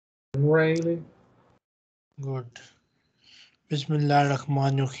raining. Good.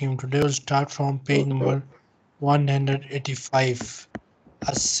 Bismillahirrahmanirrahim. Today we'll start from page number 185.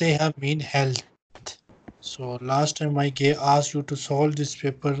 As-Seha mean health. So last time I asked you to solve this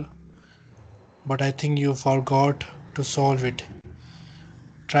paper, but I think you forgot to solve it.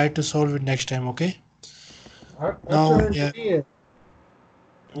 Try to solve it next time, okay? I Now turned we have, it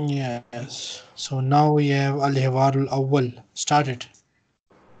yes. So now we have Al-Hiwarul Awwal. Start it.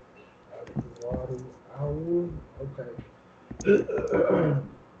 in. Okay.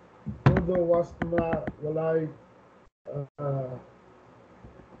 منذ وصلنا ولاي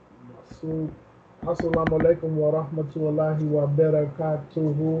مقصود السلام عليكم ورحمة الله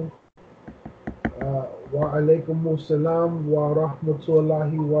وبركاته وعليكم السلام ورحمة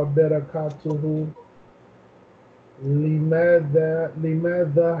الله وبركاته لماذا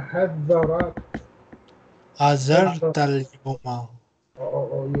حضرت اليوم.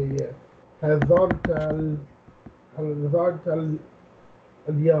 yeah. حضرت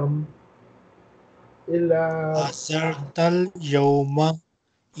اليوم إلى حضرت اليوم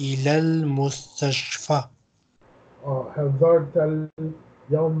إلى المستشفى. حضرت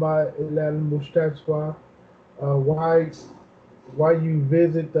اليوم إلى المستشفى. Why you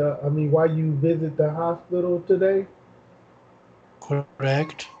visit the hospital today?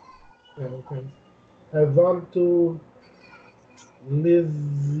 Correct. Okay. حضرت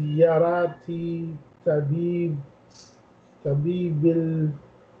لزيارة طبيب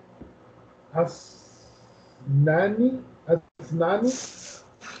الأسنان.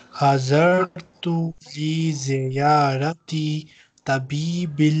 حضرت لزيارة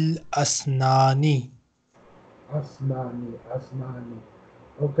طبيب الأسنان. أسناني.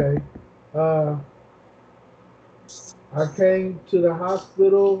 Okay. I came to the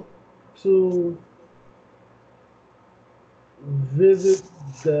hospital to visit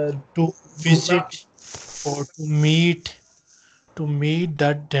To visit or to meet the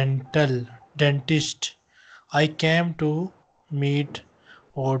dentist. I came to meet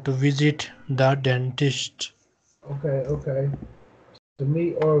or to visit the dentist. Okay. To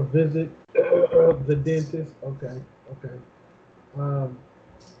meet or visit the dentist. Okay.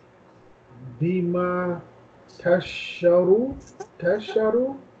 Bima Tasharu.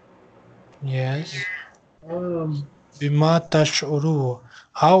 Yes. Um. Bima tash'uru.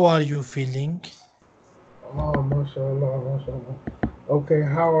 How are you feeling? Oh, mashallah. Okay,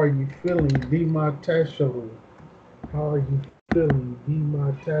 how are you feeling? Bima Tasharu. How are you feeling?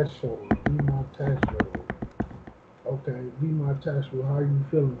 Bima Tasharu. Okay, Bima Tasharu. How are you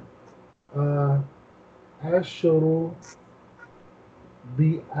feeling? Ashuru.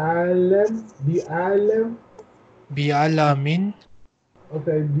 Bi'alam. Bi'alamin.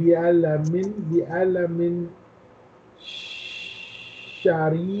 Okay, bi'alamin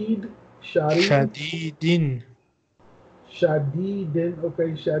sharid. Shadidin. Shadidin. Okay,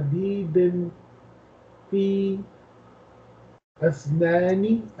 shadidin fi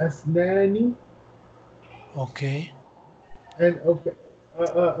asnani. Okay. And okay,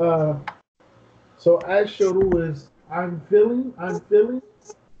 so ashuru is I'm feeling.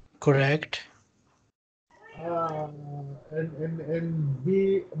 Correct. And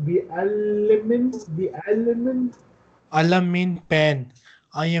bi'alamin. Alam mean pain.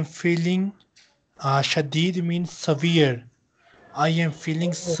 I am feeling. Shadid means severe. I am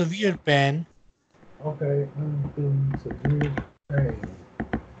feeling severe pain. Okay, I'm feeling severe pain.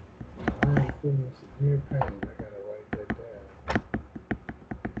 I gotta write that down.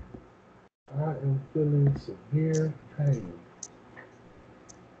 I am feeling severe pain.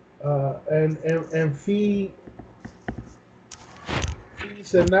 And fee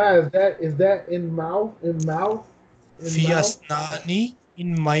sana, is that in mouth? Fi asnani,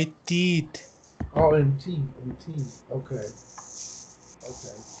 in my teeth. Oh, in teeth. Okay.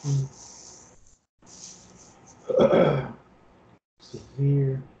 Teeth.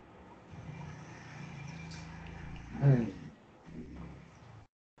 Severe pain.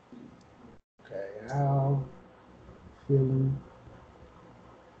 Okay, how feeling?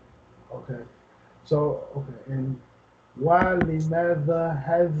 Okay. So, and لماذا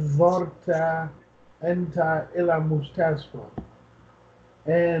حضرت أنت إلى المستشفى?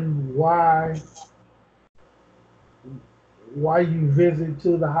 And why you visit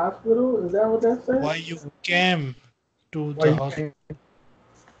to the hospital? Is that what that says? Why you came to the hospital?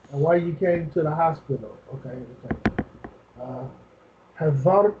 Why you came to the hospital? Okay.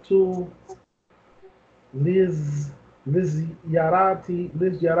 حضرت لزيارة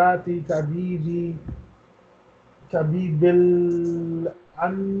طبيب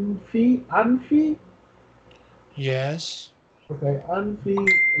الأنفي. Yes. Okay, anfi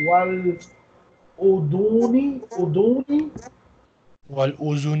wal uduni. Wal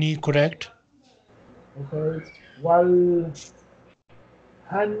uzuni, correct. Okay, wal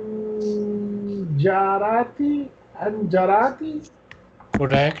hanjarati.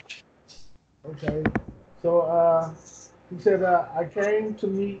 Correct. Okay, so he said I came to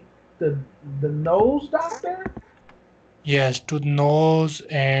meet the nose doctor. Yes, to nose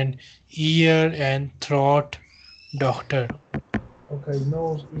and ear and throat doctor. Okay,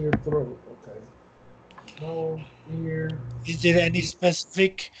 nose, ear, throat. Okay, nose, ear. Is there any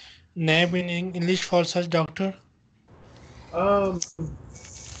specific name in English for such doctor? Um,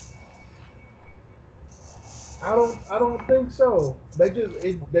 I don't think so. They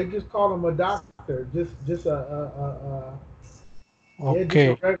just call him a doctor. Just yeah, just a Okay,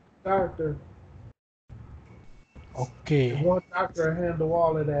 regular doctor. There's okay. one doctor to handle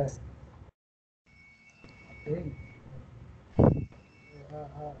all of that. Hey,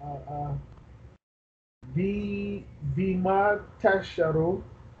 Bima Tasharu.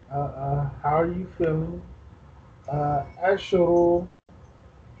 How are you feeling? Ashuru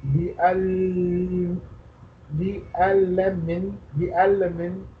بأل بألم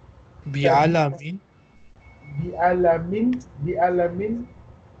شديد Bialamin. بألم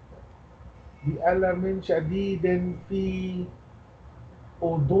بألم شديد في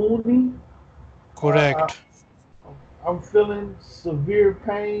أذني. Uh, uh, Correct. I'm feeling severe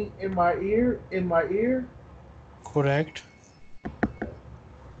pain in my ear. In my ear. Correct.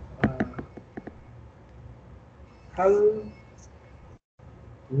 Uh, هل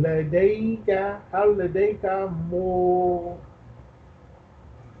لديك هل لديك مو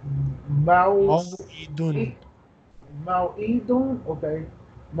Mawidun. موعد موعد okay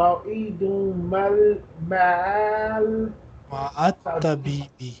موعد مال Ma'at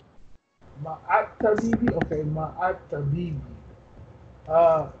tabibi. Ma'at Tabibi? Okay, Ma'at Tabibi.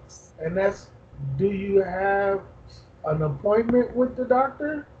 Uh, and that's, do you have an appointment with the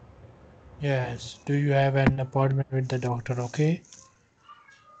doctor? Yes. Do you have an appointment with the doctor? Okay.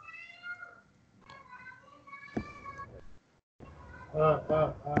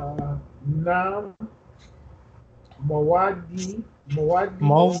 Nam Mawadi, Mawadi,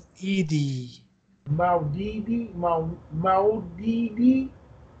 Mawidi. Maudidi, Mawidi.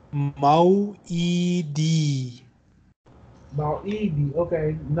 Mauidi.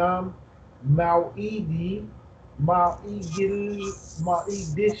 Okay, Nam Mauidi,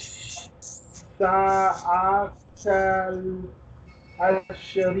 Mauidish, Sa'atal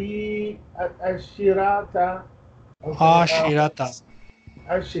Ashirata. Okay,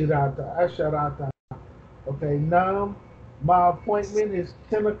 Ashirata. Ashirata. Okay, now my appointment is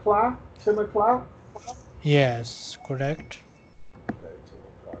 10 o'clock. 10 o'clock. Yes. Correct. Okay,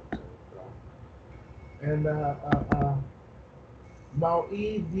 10 o'clock, 10 o'clock. And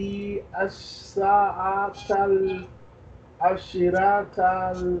Mau'idi As-Sa'atal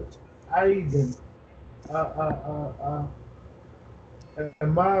Ashiratal Aiden.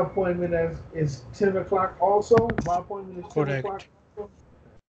 And my appointment is 10 o'clock also. My appointment is 10 o'clock Correct. also.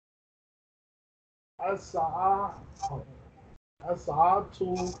 As-Sa'a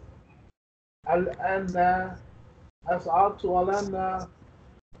As-Sa'atu Al-Anna As-Sa'atu Al-Anna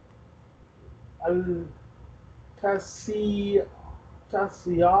Al-Tasi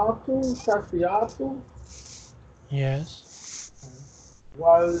Tasiyatu Yes.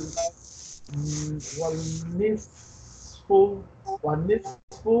 wal wal nisfu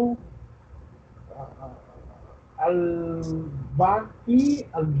uh,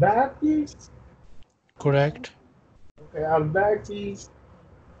 al-baki Correct. okay al-baki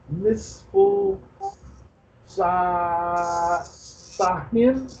nisfu sa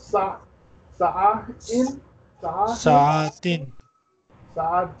sahin sa'ahin sa'ahin Saatin.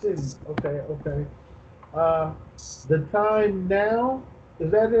 sa'atin okay uh the time now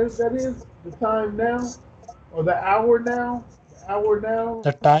is the time now or the hour now.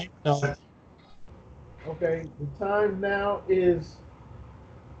 The time now. Okay, the time now is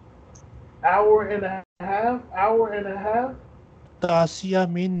hour and a half. Hour and a half. Tasia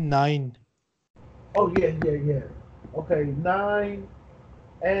mean 9. Oh yeah. Okay, 9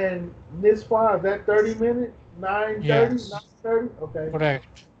 and Nisfa, is that 30 minutes? 9:30, Yes. 9:30. Okay,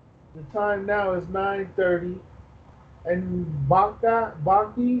 Correct. the time now is 9:30, and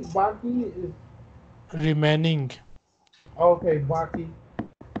Baki is Remaining. okay. Baki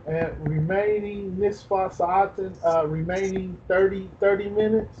and remaining Nisfa Saatin, remaining 30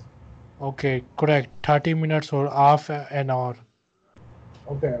 minutes. Okay. Correct. 30 minutes or half an hour.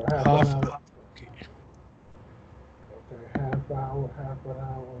 Okay, half an Half. hour. Okay. Okay, half hour, half an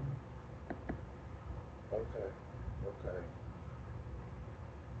hour. Okay, okay.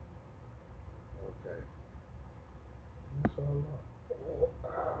 Okay. Inshallah.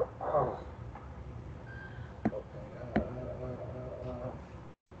 Okay.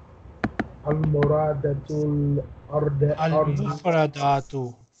 Al-Muradatul Ardu. المفردات.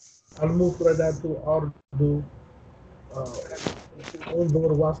 Al-Mufradatul Ardu.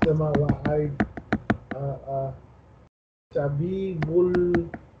 انظر واستمع وعيد. Tabibul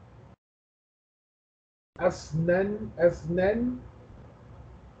Asnan.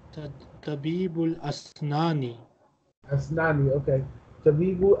 طبيب الأسنان. Asnani, okay.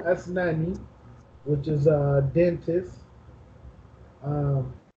 Tabibu Asnani, which is a dentist.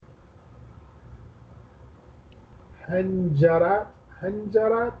 Um, Hanjarat,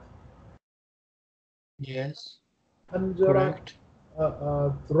 Hanjarat, Yes, Hanjarat, correct.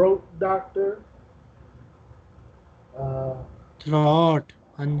 throat doctor. Uh, Throat.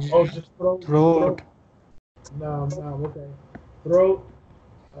 oh, just throat, Throat. throat. No, no, okay. Throat,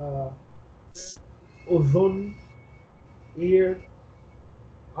 uh, uzun, ear,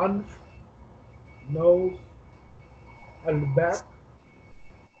 anf, nose, al-back,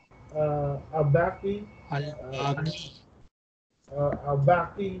 abaki, الباقي.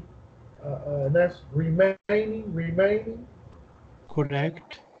 abaki, that's remaining.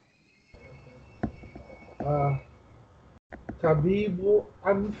 Correct. Tabibu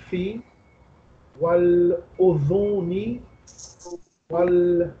anfi wal udhuni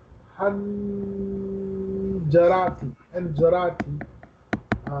wal hanjarati,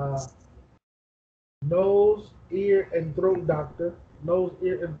 nose, ear, and throat doctor. Nose,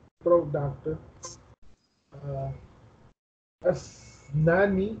 ear, and throat doctor. Uh,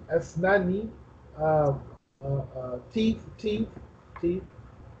 asnani, uh, teeth.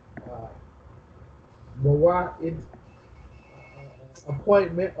 Uh, Mawa'id,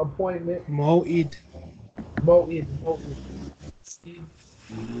 appointment. موعد. Mo'id,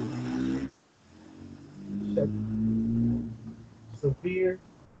 severe,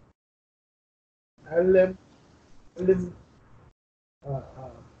 alim, alim,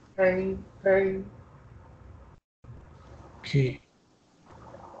 pain. Okay.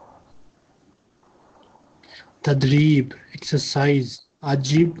 تدريب. Exercise.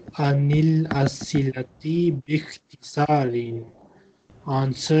 أجب عن الأسئلة باختصار.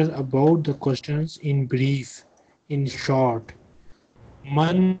 Answer about the questions in brief. In short.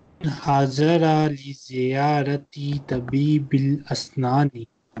 من حضر لزيارة طبيب الأسنان.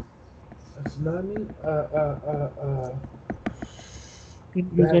 Asnani, You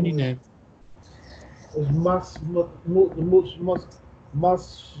can use that any was name.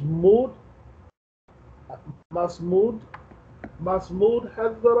 Masmoud, Masmoud, Masmoud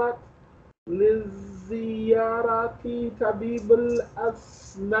Hazrat لزيارة طبيب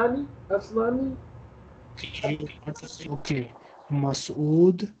أسناني. Okay, you want to say okay.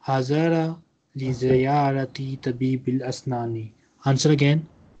 مسعود حضر لزيارة طبيب الأسنان. Answer again.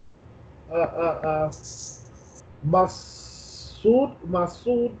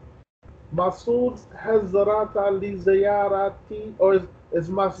 Masud Hazrat لزيارتي, or is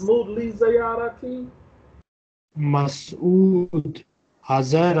Masmoud لزيارتي? مسعود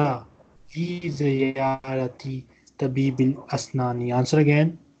حضر لزيارة طبيب الأسنان. Answer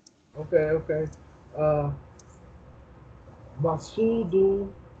again. Okay. Uh, Masudu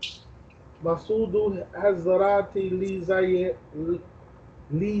Hazrat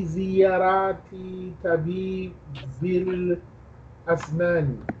لزيارتي طبيب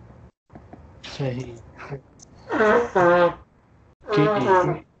الأسنان. صحيح. Okay.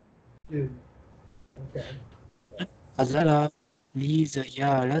 Okay. حضر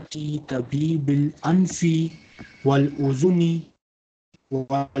لزيارة طبيب الأنف والأذن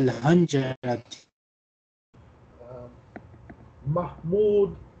والحنجرة. Mahmoud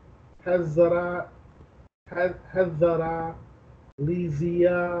حذر حذر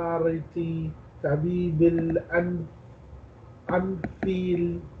لزيارة طبيب الأنف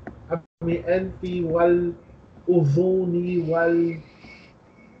والأذن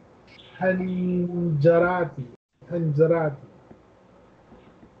والحنجرات. حنجرات.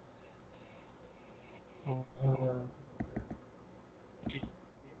 Uh, uh,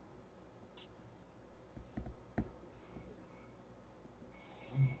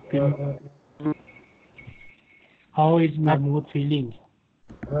 How is Mahmoud feeling?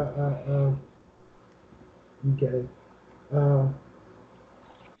 okay.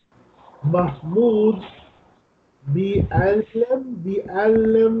 Mahmoud بألم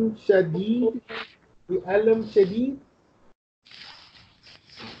شديد.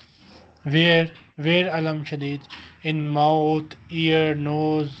 Where alam shadid? In mouth, ear,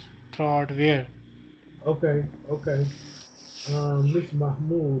 nose, throat, where? Okay. Miss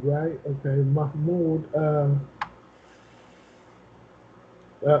Mahmoud, right? Okay, Mahmoud.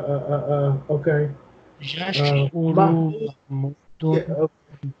 Okay. يشعر Mahmoud. Yeah. محمود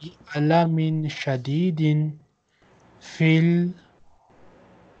بألم شديد في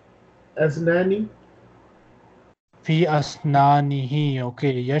Asnani. في أسنانه. Okay.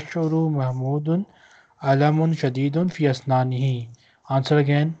 يشعر محمود ألم شديد في أسنانه. Answer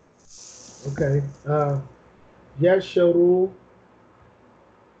again. Okay. Yasharu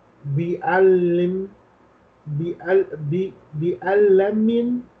bi'allim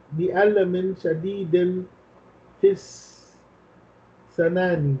bi'allamin bi'allamin shadidin fis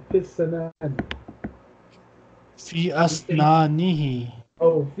fis sanani. في أسنانه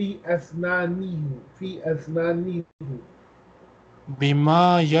Oh, fi asnanihi.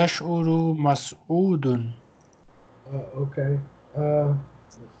 بما يشعر مسعود. Okay.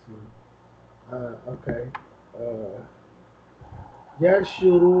 Let's see. Okay. Uh,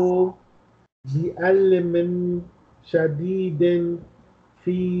 Yashuru بألم شديد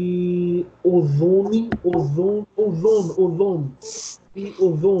في أذون في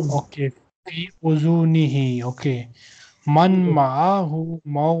أذون Okay. في أذنه. Okay. من معه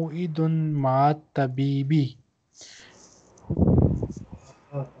موعد مع الطبيب.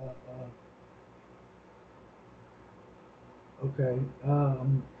 uh, uh, okay.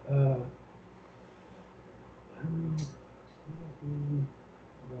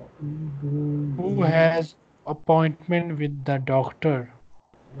 Who has appointment with the doctor?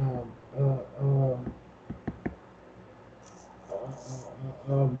 uh,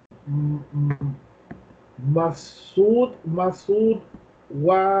 uh, Masud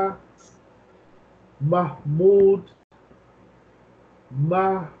wa Mahmud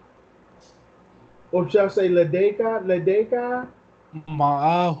Ma or shall I say Ladeka?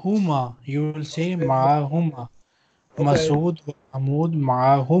 معهما. You will say معهما. Okay. مسعود ومحمود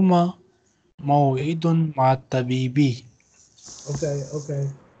معهما موعد مع الطبيب. Okay.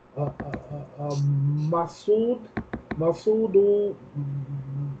 Masood, Masoodu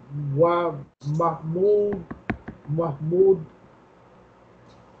wa Mahmud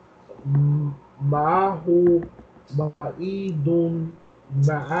Ma'ahu Ma'idun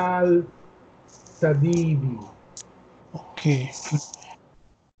Ma'al Tabibi. Okay.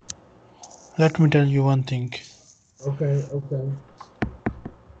 Let me tell you one thing. Okay.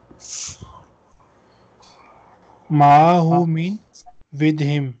 معه mean with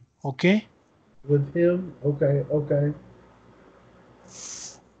him. Okay. With him, okay.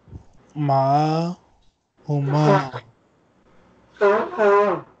 معهما.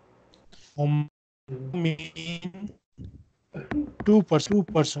 Hum mean two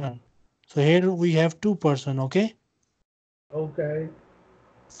person. So here we have two-person. Okay. Okay.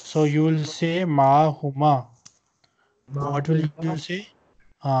 So you will say معهما. What will you Mahuma. say?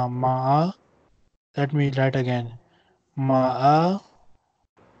 Ma. Let me write again. Ma'ahuma.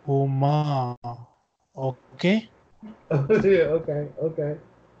 Okay. Okay.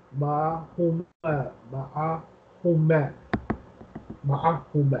 Ma'ahuma.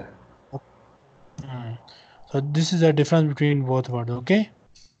 Ma'ahuma. Hmm. So this is the difference between both words. Okay.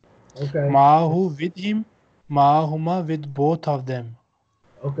 Okay. Ma'ahu with him. Ma'ahuma with both of them.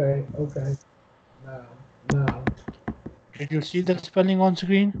 Okay. Now. Did you see the spelling on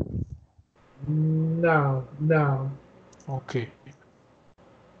screen? Now. Okay.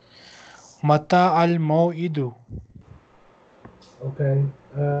 Mata al maw'idu. Okay.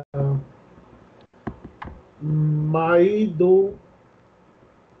 Maidu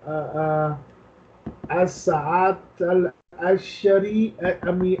as-sa'at al-ashari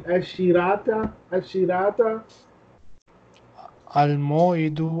ashirata Al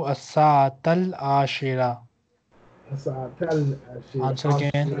maw'idu as-sa'atal ashira. as-sa'at Answer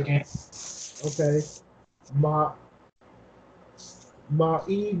again. al-ashir. Okay. Ma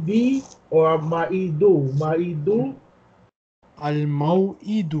Ma'idi or Ma'idu. Al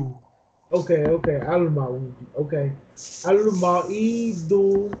maw'idu. Okay. Al-Ma'udi. Okay.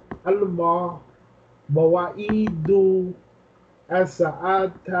 Mawa'idu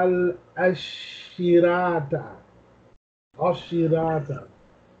Asa'at al-Ashirata. Ashirata.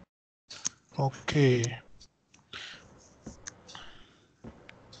 Okay.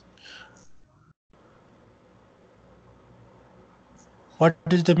 What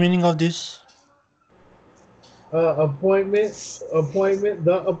is the meaning of this? Appointment.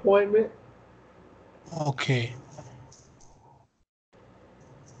 The appointment. Okay.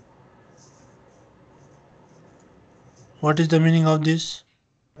 What is the meaning of this?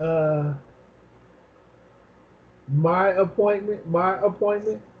 Uh, my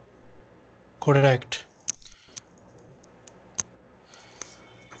appointment. Correct.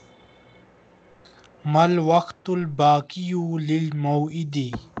 ما الوقت الباقي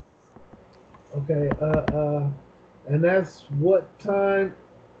للموعد. Okay, and that's what time,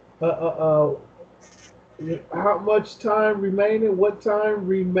 uh, uh, how much time remaining, what time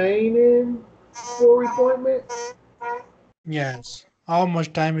remaining for appointment? Yes. How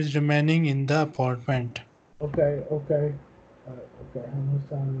much time is remaining in the appointment? Okay, okay, okay, how much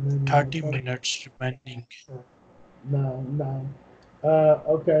time remaining in the 30 appointment? minutes remaining. No, no.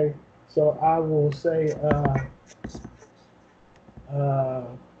 Okay, so I will say, uh,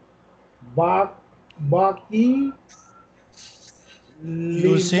 Bak, Baki,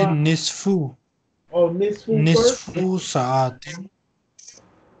 You say Lima, nisfu. oh, Nisfu first? Nisfu saatin.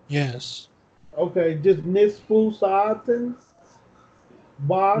 Yes. Okay, just Nisfu Saatin,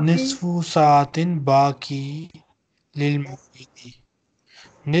 Baki. Nisfu saatin baki lil mawidi.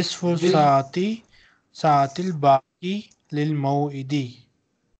 Nisfu saati saatil baki lil mawidi.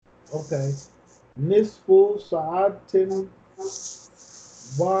 Okay. Nisfu Sa'atin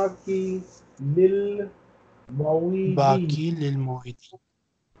Baki Lil Mawidi. Baki lil mawidi.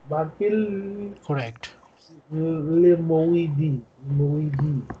 Bakil Correct. Lil Mawidi.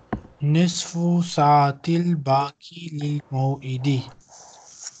 Mawidi. Nisfu saatil baki lil mawidi.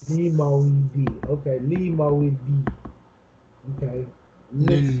 Li Mawidi. Okay. Li Mawidi. Okay.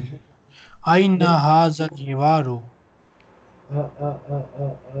 Lil. Nisfu. Aina haza jiwaru.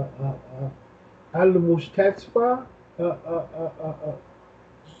 Al Mustafa. Wait.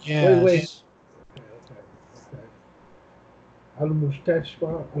 Yes. Okay. Al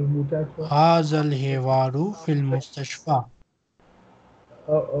Mustafa. Al Mustafa. Haza al hiwaru fil mustashfa.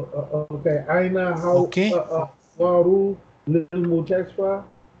 Okay. Aina how Okay. waru lil Mustafa.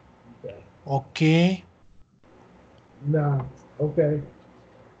 Okay. Okay. Nah. Okay.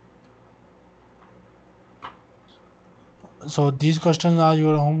 So these questions are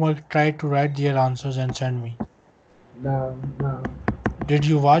your homework. Try to write their answers and send me. Nah. Nah. Did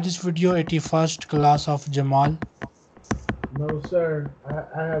you watch this video 81st class of Jamal? No, sir.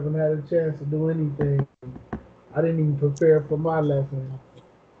 I haven't had a chance to do anything. I didn't even prepare for my lesson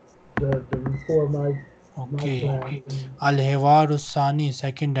to record my Okay. class. Al-Hiwaru Sani,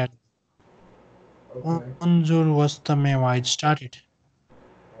 second at Okay. Unzur Wastame Wide started.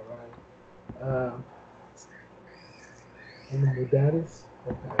 All right. And the Mudaris.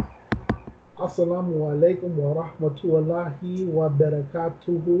 Okay. Assalamu alaikum wa rahmatullahi wa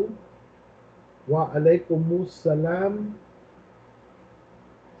barakatuhu. Wa alaikumus salam.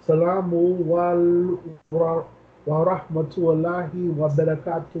 Salamu wa rahmatullahi wa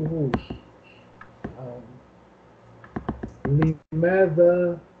barakatuhu. Um,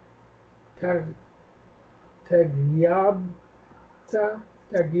 لماذا تغ- تغيبت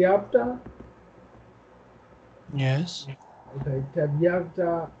تغيبت Yes. okay تغيبت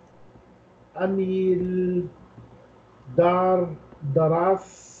عن الدار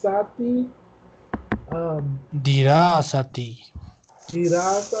دراستي Dirasati.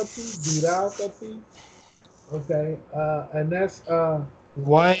 دراستي okay and that's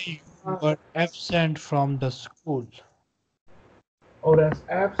Why you were absent from the school? oh that's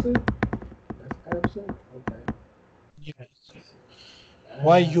absent okay Yes.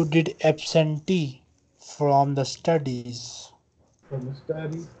 Why uh, you did absentee from the studies? from the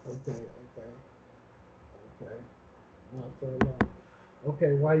studies okay not so long.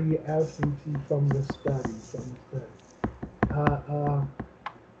 Okay, why you absentee from the study?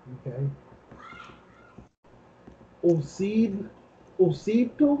 Okay. Usid,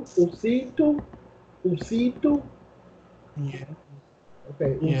 usito. Yeah.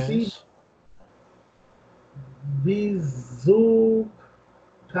 Okay, usid. Yes.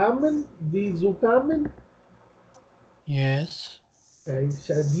 Vizukamen. Yes. Okay,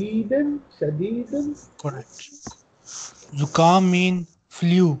 shadiden. Correct. Zukam mean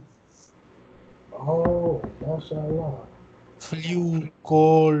flu. Oh, mashallah. Flu,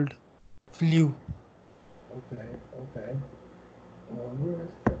 cold, flu. Okay. Where is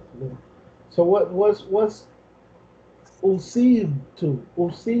that? So what's Usibtu.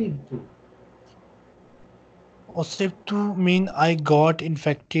 Osiptu mean I got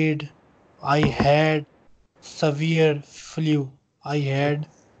infected. I had severe flu. I had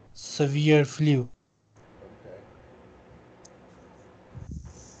severe flu. Okay.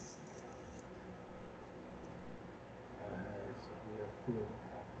 Severe flu.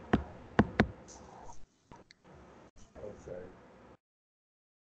 Okay.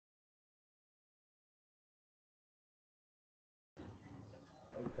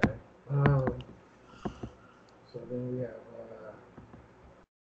 Okay. So then we have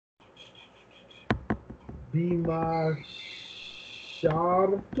Bima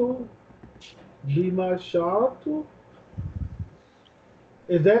Shartu. Bima shartu.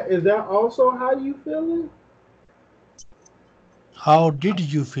 Is that also how you feeling? How did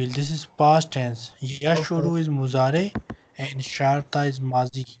you feel? This is past tense. Okay, Yashuru is muzare and sharta is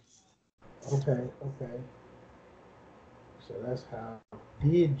mazi. okay, okay. So that's how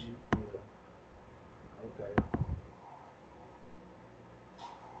did you feel? Okay.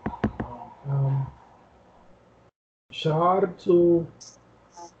 Um, shartu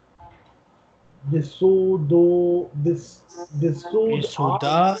bisudu bisud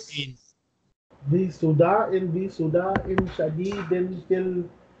Bisuda in بصداع شديد في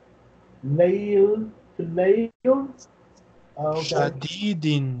الليل. Okay.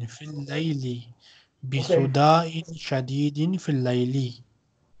 shadidin fil layli. Okay. Bisuda in shadidin fil layli.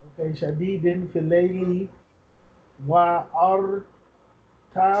 Okay. شديد في الليل وأرتج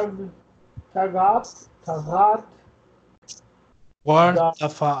تغات the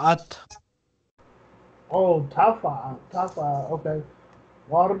Wartafaat. oh تفع okay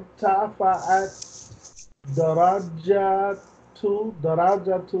وارتفعت درجة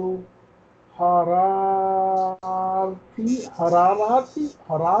درجة حرارتي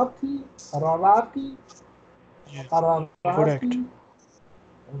Yeah, correct. حرارتي.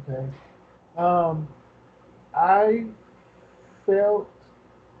 Okay. Um, I felt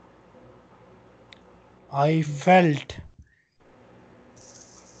I felt.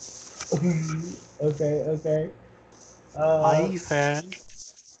 okay, okay. Uh, I felt.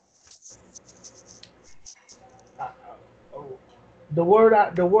 the word I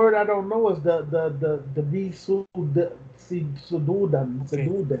don't know is the be Okay. sududan.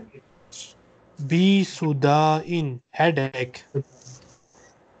 Bisuda in headache.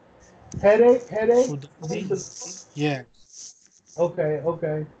 Headache. Suda Be in. Yeah. okay,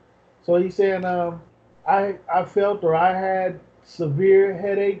 okay. So he's saying I felt or I had severe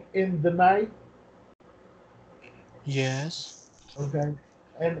headache in the night. Yes. Okay,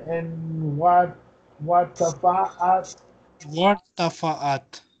 and what tafa'at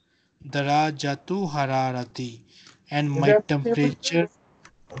Wartafaat. Darajatu hararati. And is my that temperature?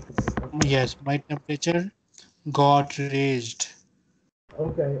 temperature. Yes, my temperature got raised.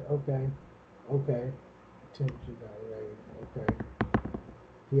 Okay, okay, okay. Temperature got raised. Okay,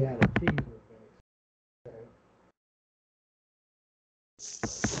 he had a fever. Okay.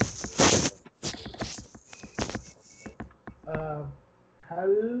 Uh,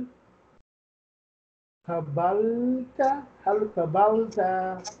 هل هل قبلت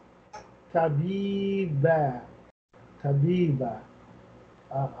طبيبا طبيبا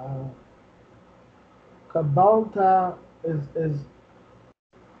uh, قبلت is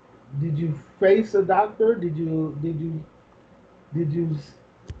did you face a doctor? Did you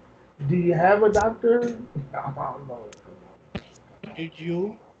do you have a doctor? I don't know. Did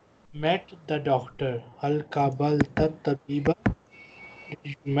you met the doctor? Hal kabalta tabiba? Did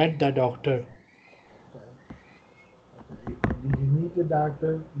you met the doctor? Okay. Did you meet the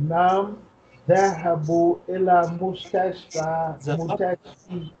doctor? نعم ذهبوا إلى مستشفى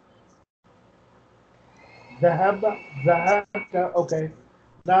Zahab, ذهبت okay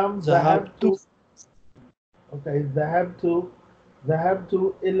نعم zahabtu. okay ذهبت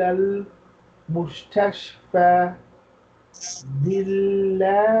إلى المستشفى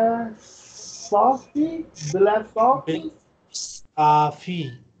بلا Bil صافي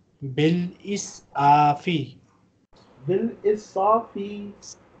isafi. Bil isafi. بالإصافي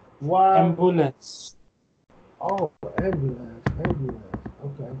و Ambulance. oh ambulance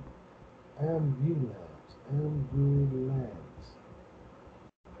okay ambulance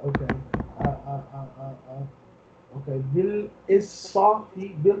okay okay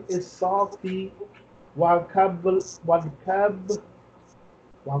بالإصافي والكلب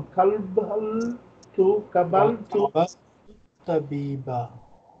قبلت Wakaba tabiba.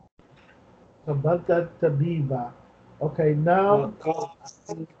 قبلت الطبيبة. Okay, now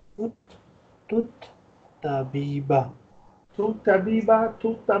Wakabtu tut tabiba. tu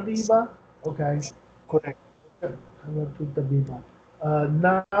tabiba. Okay, Correct. قبلت الطبيبة.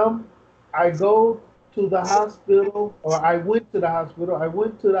 Now I go to the hospital, or I went to the hospital. I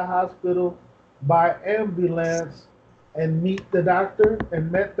went to the hospital by ambulance and met the doctor.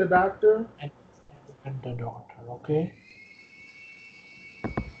 And met the doctor. Okay.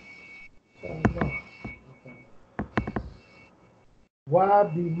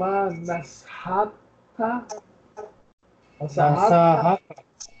 وبما نصحت نصحت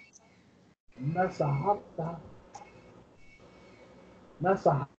Nasaha. نصحت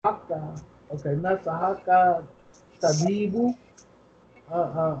نصحك okay نصحك طبيب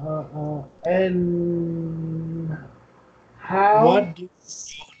and how What did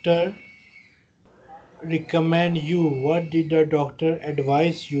doctor recommend you? What did the doctor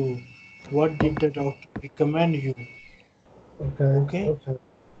advise you? What did the doctor recommend you? Okay, Okay. okay,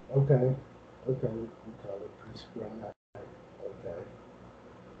 okay, okay. We call it prescribed. Okay,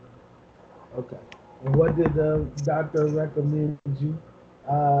 okay. And what did the doctor recommend you?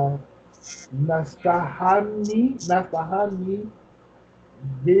 Uh, nastahani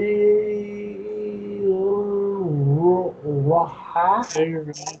بالراحة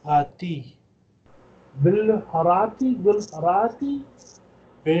Birrahati. بالهراتي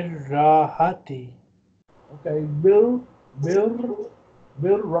Birrahati. okay بال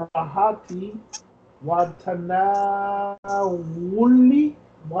بالراحة وتناولي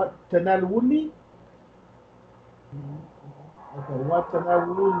okay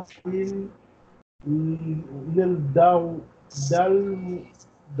وتناول للدو دل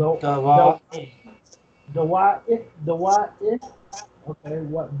دو دو Dawai. دوائر okay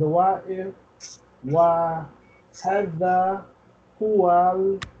what دوائر وهذا هو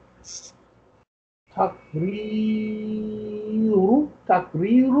تقرير okay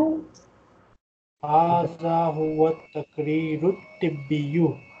هذا هو التقرير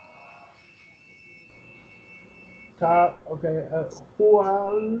الطبي. okay هو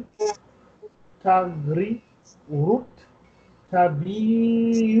التقرير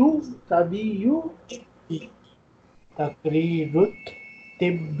تبي تقرير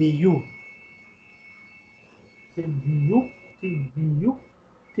الطبي. تبي تبي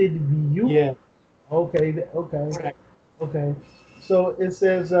تبي Yeah, okay okay correct. okay so it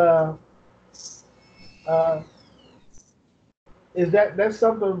says uh is that's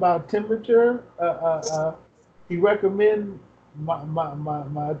something about temperature he recommend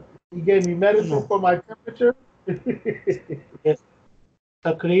my he gave me medicine No. for my temperature Yes.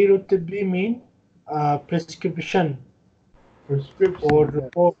 تقرير الطبي mean prescription or prescription yeah.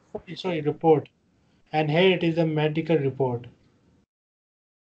 report. Sorry, report. And here it is a medical report.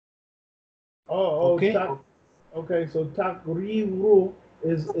 Oh, Okay. okay. So takriru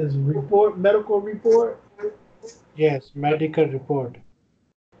is report, medical report. Yes, medical report.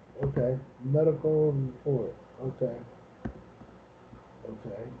 Okay, medical report. Okay,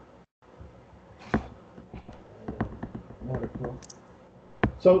 okay, medical.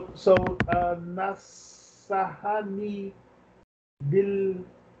 So nasahani bil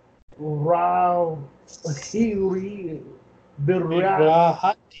rahiri birah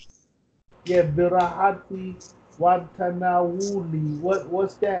بالراحة. yeah birahati watanawuli.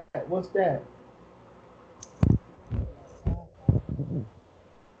 What's that? What's that?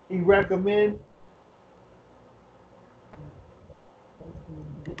 He recommend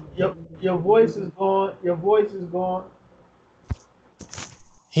your voice is gone. Your voice is gone.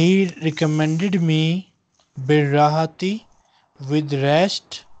 He recommended me birrahati with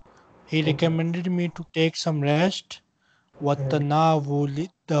rest. He Okay. recommended me to take some rest. Okay. Watanawuli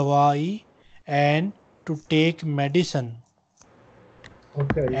dawai and to take medicine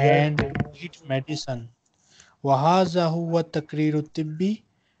Okay. Rest. and eat medicine. Wahaza huwa takriru tibbi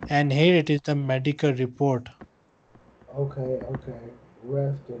and here it is the medical report. Okay. Okay.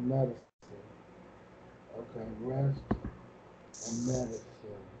 Rest and medicine. Okay. Rest and medicine.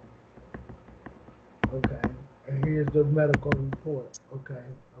 Okay. And here's the medical report. Okay.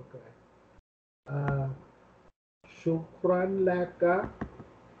 Okay. Uh, shukran laka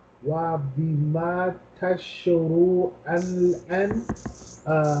wa bima tashuru an thank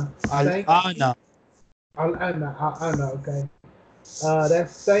you. Al-ana. Al-ana. Okay.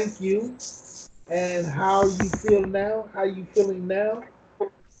 That's thank you. And how you feel now? How you feeling now?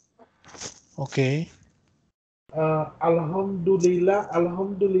 Okay. Alhamdulillah,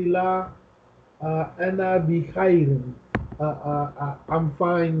 Alhamdulillah, ana bi khairin. I'm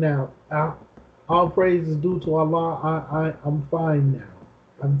fine now. All praise is due to Allah. I'm fine now.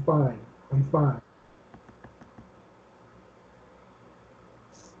 I'm fine. I'm fine.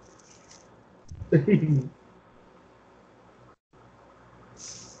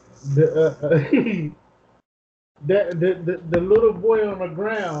 the, the little boy on the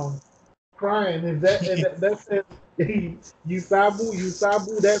ground crying that says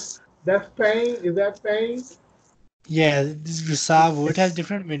Yusabu, that's pain. Is that pain? Yeah, this Gusavu, it has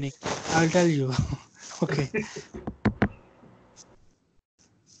different meaning. I'll tell you. Okay.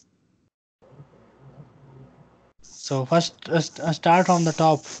 So first start from the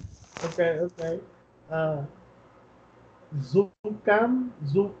top. Okay, okay. Uh, Zukam.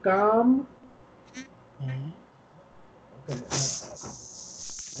 Mhm. Okay,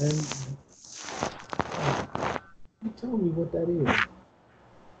 and you tell me what that is.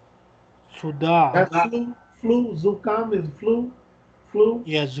 Suda. That's flu. Flu. Zukam is flu. Flu.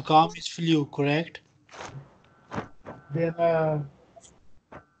 Yeah, Zukam is flu, correct? Then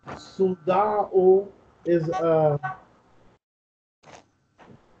Sudao is hang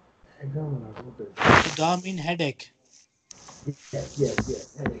on when I wrote this. Suda mean headache. Yes.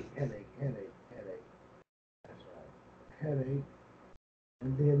 Headache. That's right. Headache.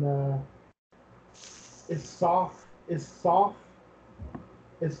 And then it's soft. It's soft.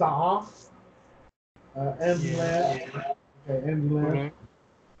 It's soft. Ambulance. Yes. Okay, ambulance. Correct.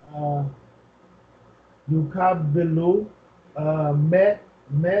 Uh, Yukabilu.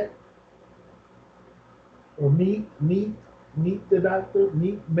 Met or meet the doctor.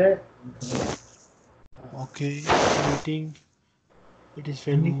 Met. Okay. Meeting. It is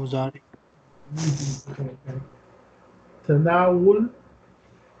filled Meet. Muzari. Okay. Tanawul.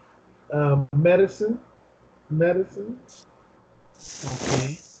 Medicine.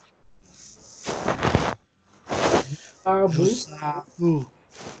 Okay. Abu. Yusabu.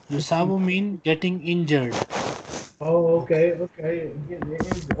 Yusabu mean getting injured. Oh, Okay. okay. Okay.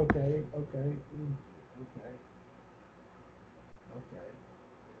 Okay.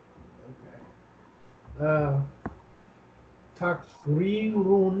 Uh,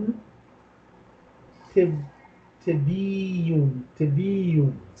 Takrirun tib, tibiyun.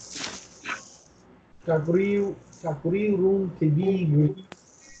 Takrirun tibiyun.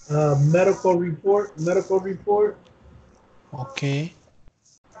 Medical report. Okay.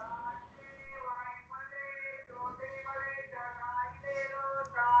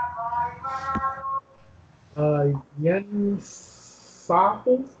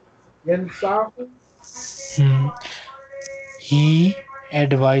 Yansahu. Yansahu. Hmm. He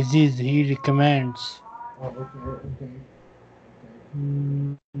advises. He recommends. Oh, okay.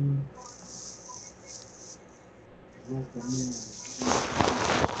 Hmm. Recommend.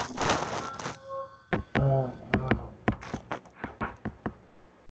 Uh, uh,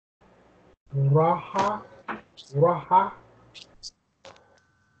 Raha. Raha.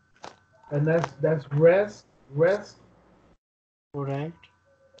 And that's rest. Correct.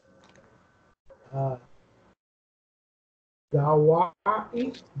 Uh, Dawai.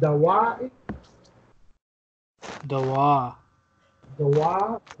 Dawa.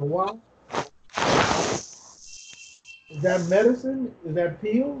 Dawa. Is that medicine? Is that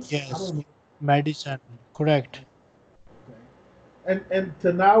pills? I Yes. don't know. Medicine. Correct. Okay. And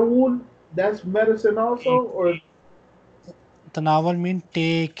Tanawul, that's medicine also, or Tanawal mean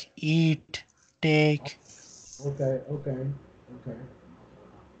take, eat, take. okay, okay.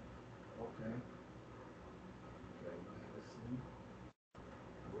 Medicine,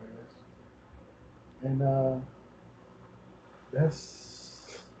 rest, and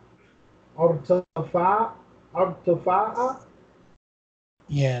that's artafa, artafa'a.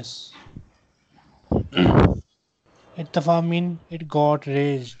 Yes. Ittafa mean it got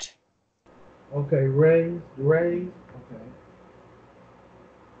raised. Okay, raise. Okay,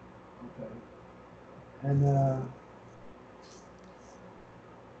 and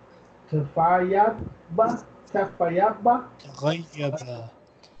tafayaba, tafayaba. Taghayyaba.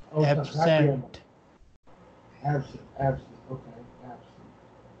 Oh, tafayaba. Absent. Absent. Okay, absent.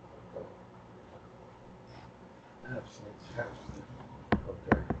 Absent.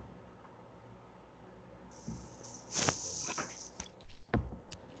 Okay.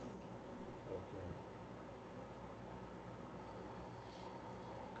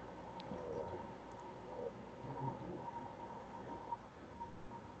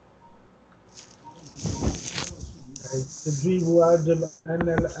 تجيب واجب أن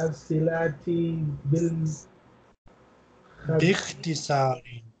الأسئلة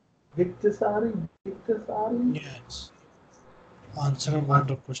Bikhtisari. باختصاري. Yes. Answer about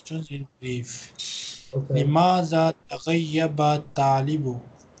the questions in brief. Okay. لماذا تغيب الطالب?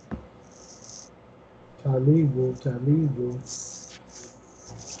 Talibu.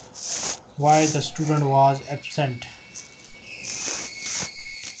 Why the student was absent?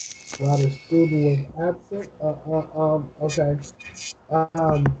 While the student was absent. Okay.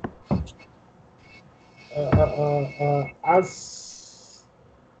 Um. As.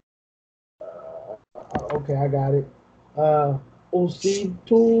 Okay, I got it.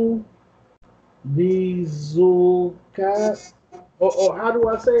 Usitu bizuka. How do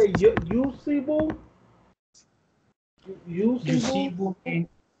I say it? Yusibu. Yusibu. Yusibu mean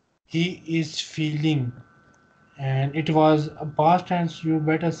he is feeling, and it was a past tense. You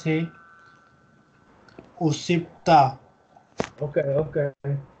better say usipta. Okay.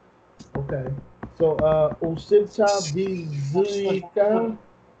 So, Usibta Bizika.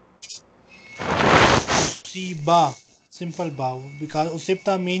 Usiba, simple ba, because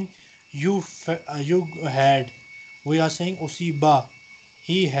usipta mean you had. We are saying usiba,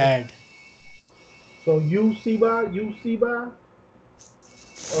 he had. So Yusiba,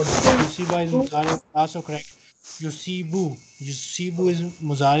 or two, Yusiba is two. Muzare. Also correct. Yusibu. Yusibu is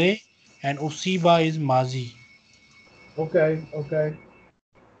Muzare and Usiba is Mazi. Okay, okay.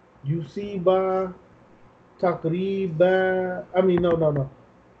 Yusiba, takriba. I mean, no, no, no.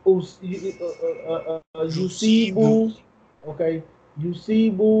 Yusibu. Yusibu. Okay.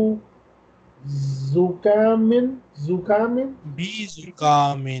 Yusibu zukamin.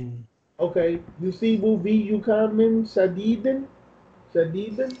 Bizukamin. Okay. Yusibu bi yukamin sadidin.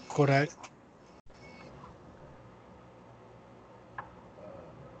 Correct.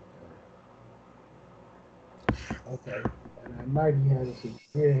 Okay. And I might be having some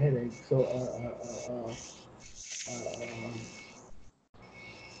severe headache. So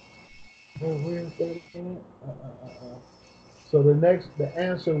where is that again? So the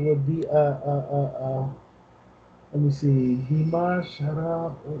answer would be let me see. Bima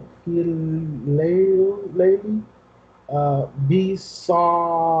shara fil layli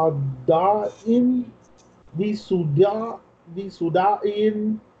بصداء بصداء بصداء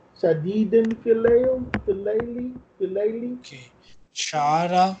شديد في الليل Okay.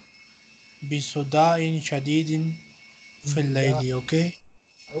 Shara Bisuda'in Shadidin بصداء. Filayli. Okay.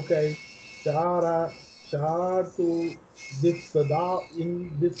 Okay. شعر شعرت بالصداء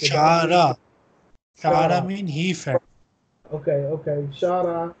Shara. Shara شعر. mean he felt. Okay, okay.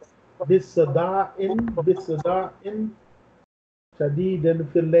 شعر بالصداء شديد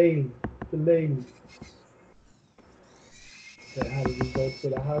في الليل. Okay, how did we go to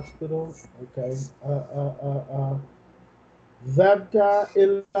the hospital? Okay. ذهبت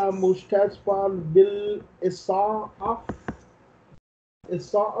إلى مستشفى بالإسعاف.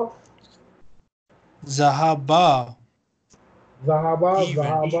 إسعاف. Zahaba. ذهب He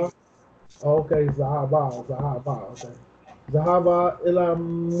went. ذهب. Okay, ذهب. Okay. ذهب إلى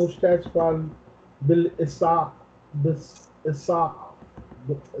مستشفى بالإسعاف. بالإسعاف.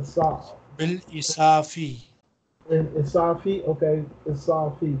 بالإسعاف. Bil Isafi. إسعافي. Okay.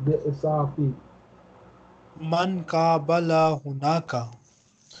 إسعافي. بالإسعافي. Man Kabala Hunaka.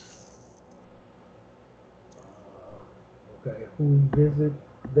 Okay. Who visit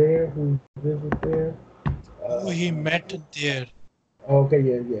there? Who visit there? Who he Uh, met there. okay,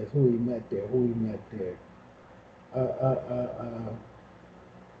 yeah, yes. Who he met there? Who he met there? Uh, uh, uh, uh,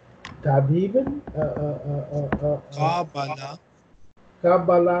 Tabiban? Kabala.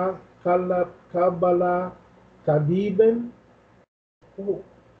 Kabbalah, Kabbalah, Tabiban,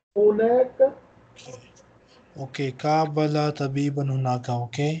 Hunaka. Okay. Okay. Kabala Tabiban Hunaka.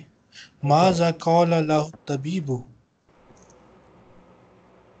 Okay. Okay. Maza Kala Lahu Tabibu.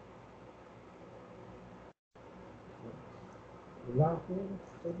 Lahu,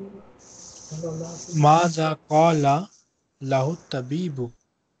 Tabiban? Hello, Lahu. Maza Kala Lahu Tabibu.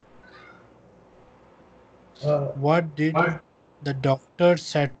 Uh, What did what? the doctor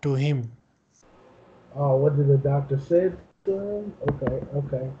said to him? Oh, what did the doctor say to him? Okay,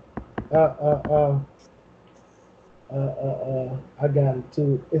 okay. Uh, uh, uh, I got it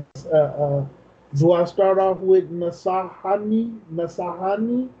too. It's Do I start off with Nasahani?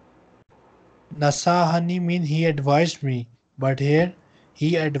 Nasahani? Nasahani mean he advised me, but here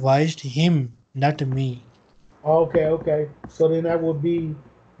he advised him, not me. Okay, okay. So then that would be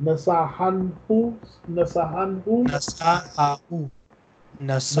Nasahanhu. Nasahanhu. Nasahahu.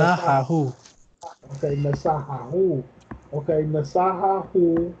 Nasah. Nasahahu. Okay, Nasahahu. Okay,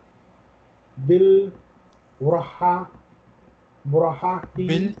 Nasahahu bil raha Bil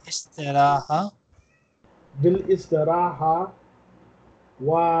brahati istiraha. bil istiraha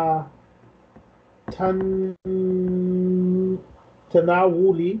wa tan What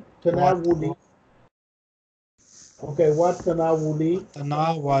tanawuli. Okay, what tanawuli?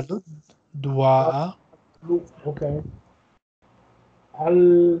 tanawalu du'a. Okay,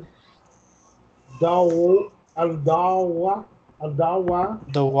 al dawa al dawa Dawa.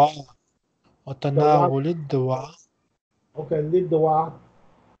 dawa. Tanawuli du'a. Okay, lid dawa.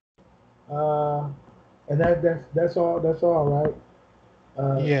 Uh, and that's all. That's all, right?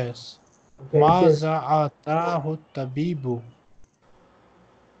 Uh, Yes. okay, it says Maza atahu tabibu.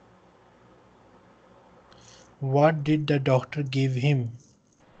 What did the doctor give him?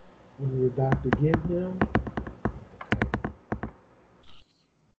 what did the doctor give him?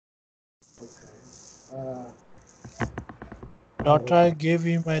 Okay. Oh, Doctor gave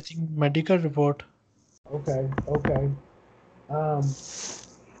him, I think, medical report. okay, okay. Um,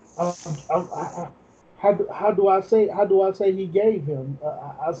 how do I say he gave him?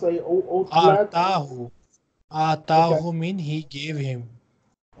 I say Otlat. Atahu. Okay, Atahu mean he gave him.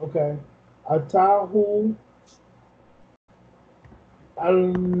 okay. Atahu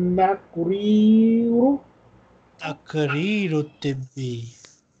النقرير. تقرير الطبي.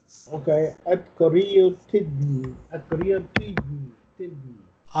 Okay, التقرير الطبي. التقرير الطبي.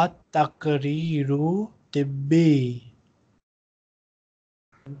 التقرير الطبي.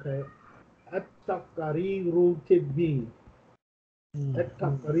 Okay, التقرير الطبي.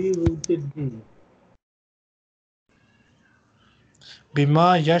 التقرير الطبي.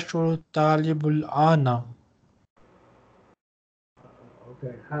 بما يشعر الطالب الآن.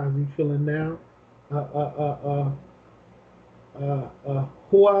 Okay, how's he feeling now?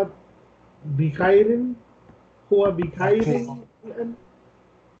 هو بخير. هو Okay. بخير.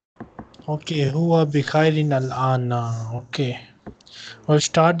 Okay. هو بخير الآن. Okay. We'll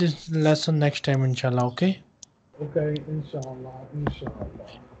start this lesson next time, inshallah. Okay. Okay, inshallah, inshallah.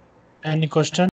 Any question?